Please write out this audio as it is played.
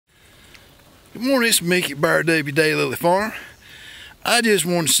Good morning, it's Mickey Bear W. Daylily Farm. I just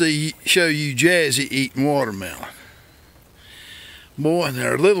want to show you Jazzy eating watermelon. Boy, and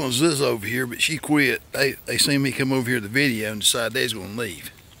their little one's this over here, but she quit. They seen me come over here to the video and decided they was going to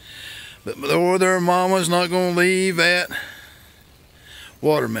leave. But their mama's not going to leave that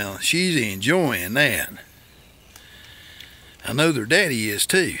watermelon. She's enjoying that. I know their daddy is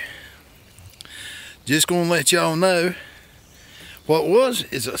too. Just going to let y'all know. What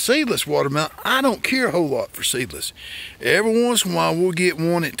is a seedless watermelon. I don't care a whole lot for seedless. Every once in a while we'll get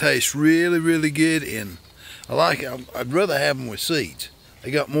one that tastes really, really good, and I like it. I'd rather have them with seeds.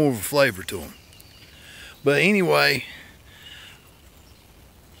 They got more of a flavor to them. But anyway,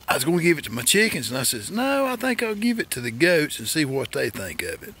 I was going to give it to my chickens, and I says, no, I think I'll give it to the goats and see what they think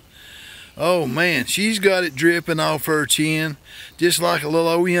of it. Oh man, she's got it dripping off her chin, just like a little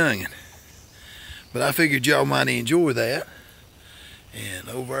old youngin'. But I figured y'all might enjoy that. And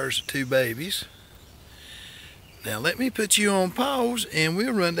over there's the two babies. Now let me put you on pause and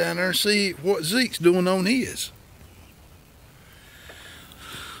we'll run down there and see what Zeke's doing on his.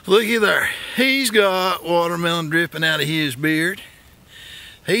 Looky there. He's got watermelon dripping out of his beard.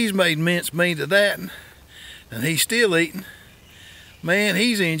 He's made mincemeat of that, and he's still eating. Man,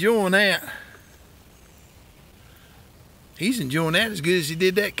 he's enjoying that. He's enjoying that as good as he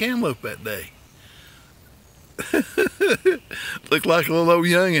did that cantaloupe that day. Look like a little old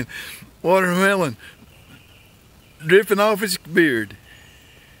youngin'. Watermelon dripping off his beard.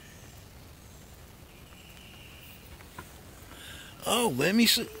 Oh, let me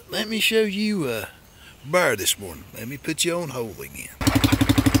show you Bear this morning. Let me put you on hold again.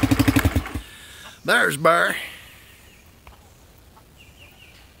 There's Bear.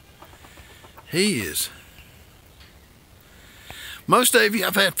 He is. Most of you,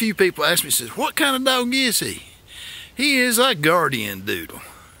 I've had a few people ask me, says, what kind of dog is he? He is a guardian doodle.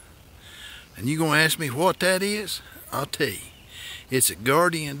 And you gonna ask me what that is? I'll tell you. It's a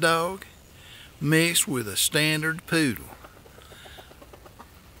guardian dog mixed with a standard poodle.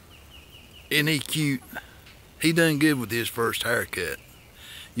 Isn't he cute? He done good with his first haircut.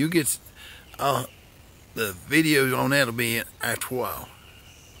 You get the videos on that'll be in after a while.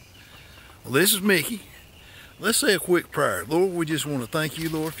 Well, this is Mickey. Let's say a quick prayer. Lord, we just want to thank you,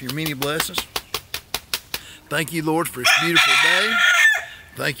 Lord, for your many blessings. Thank you, Lord, for this beautiful day.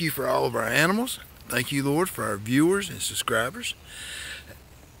 Thank you for all of our animals. Thank you, Lord, for our viewers and subscribers.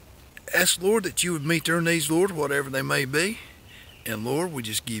 Ask, Lord, that you would meet their needs, Lord, whatever they may be. And, Lord, we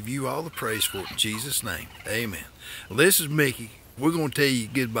just give you all the praise for it in Jesus' name. Amen. Well, this is Mickey. We're going to tell you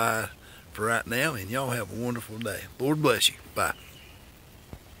goodbye for right now, and y'all have a wonderful day. Lord bless you. Bye.